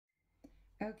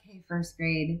Okay, first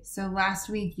grade. So last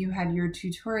week you had your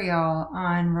tutorial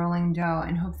on rolling dough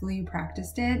and hopefully you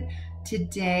practiced it.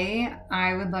 Today,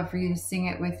 I would love for you to sing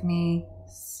it with me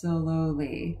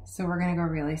slowly. So we're gonna go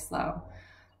really slow.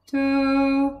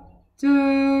 Do,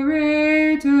 do,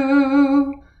 re,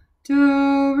 do.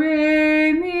 Do,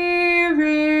 re, mi,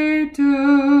 re,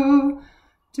 do.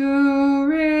 Do,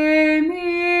 re,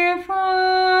 mi,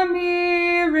 fa,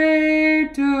 mi, re,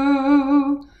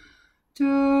 do.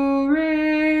 Do,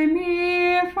 re,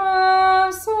 mi,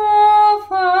 fa, sol,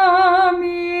 fa,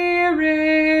 mi,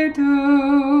 re,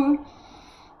 do.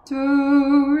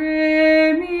 Do,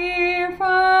 re, mi,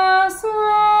 fa,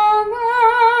 sol,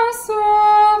 la,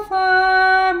 sol,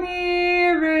 fa, mi,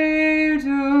 re,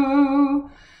 do.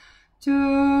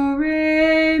 Do,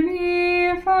 re,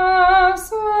 mi, fa,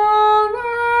 sol,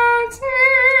 la, ti,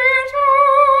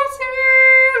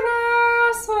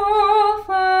 la, sol,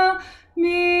 fa,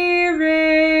 mi,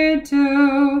 re,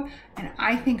 do. And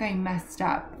I think I messed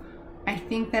up. I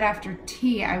think that after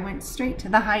T, I went straight to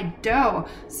the high do.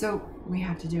 So we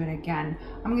have to do it again.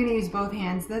 I'm gonna use both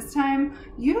hands this time.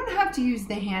 You don't have to use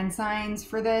the hand signs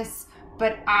for this,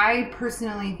 but I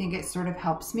personally think it sort of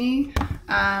helps me.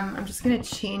 I'm just gonna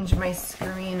change my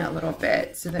screen a little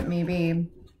bit so that maybe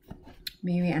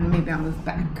I'll move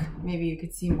back. Maybe you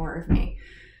could see more of me.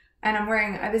 And I'm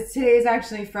wearing, today is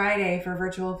actually Friday for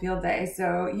Virtual Field Day,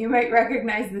 so you might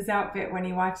recognize this outfit when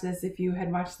you watch this if you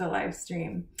had watched the live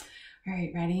stream. All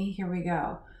right, ready? Here we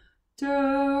go.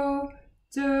 Do,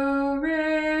 do,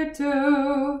 re,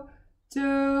 do.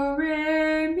 Do,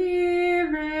 re, mi,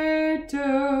 re,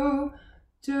 do.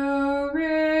 Do,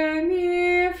 re,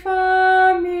 mi,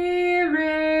 fa, mi,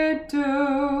 re,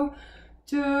 do.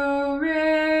 Do,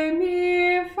 re,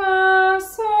 mi, fa,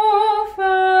 sol,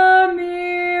 fa,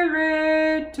 mi,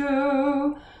 re, do.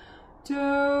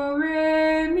 Do,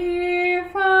 re, mi,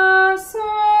 fa, sol,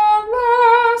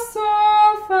 la,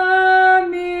 sol, fa,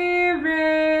 mi,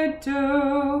 re,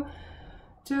 do.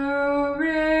 Do,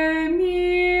 re,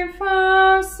 mi,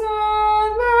 fa,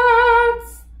 sol, la,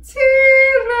 ti,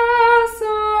 la,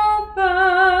 sol,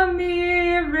 fa,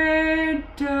 mi, re,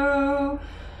 do.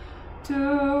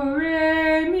 Do,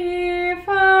 re, mi,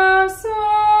 fa,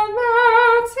 sol,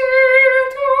 la, ti,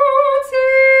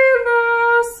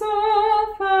 la,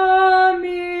 sol, fa,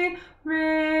 mi,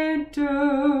 re,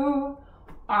 do.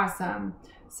 Awesome.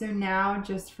 So now,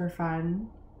 just for fun,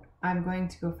 I'm going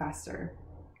to go faster.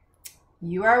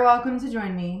 You are welcome to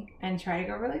join me and try to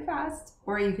go really fast,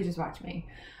 or you could just watch me.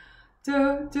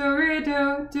 Do, do, re,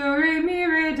 mi,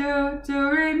 re, do,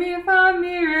 re, mi, fa,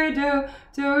 mi, re, do,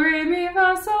 re, mi,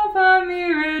 fa, sol, fa,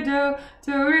 mi, re, do,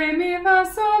 re, mi, fa,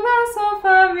 sol, la, sol,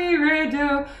 fa, mi, re,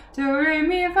 do, re,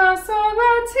 mi, fa, sol,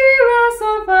 la, ti, la,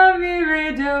 sol, fa, mi,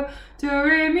 re, do,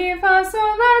 re, mi, fa,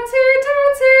 sol, la, ti,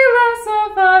 la,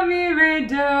 sol, fa, mi, re,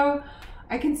 do.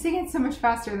 I can sing it so much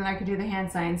faster than I could do the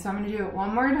hand signs, so I'm going to do it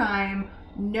one more time.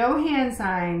 No hand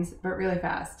signs, but really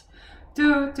fast.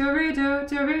 Do, re,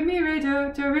 mi, re,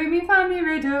 do, re, mi, fa, mi,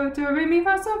 re, do, re, mi,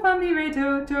 fa, sol, fa, mi, re,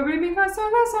 do, re, mi, fa, sol,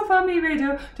 la, sol, fa, mi, re,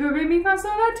 do, re, mi, fa,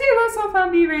 sol, la, ti, la, sol, fa,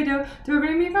 mi, re, do,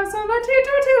 re, mi, fa, sol, la, ti,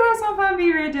 la, sol, fa,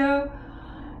 mi, re, do.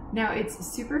 Now, it's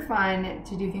super fun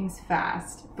to do things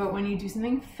fast, but when you do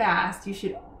something fast, you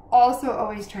should also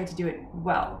always try to do it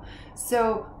well.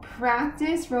 So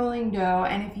practice rolling dough,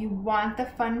 and if you want the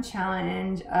fun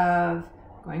challenge of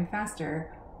going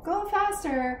faster, go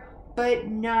faster, but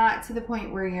not to the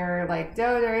point where you're like do,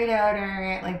 do, do,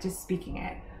 do, like just speaking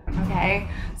it, okay?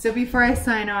 So before I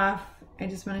sign off, I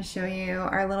just want to show you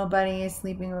our little buddy is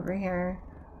sleeping over here.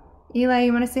 Eli,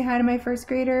 you want to say hi to my first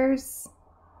graders?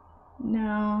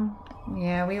 No.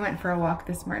 Yeah, we went for a walk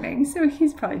this morning, so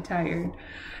he's probably tired.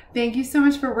 Thank you so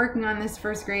much for working on this,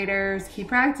 first graders. Keep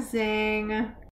practicing.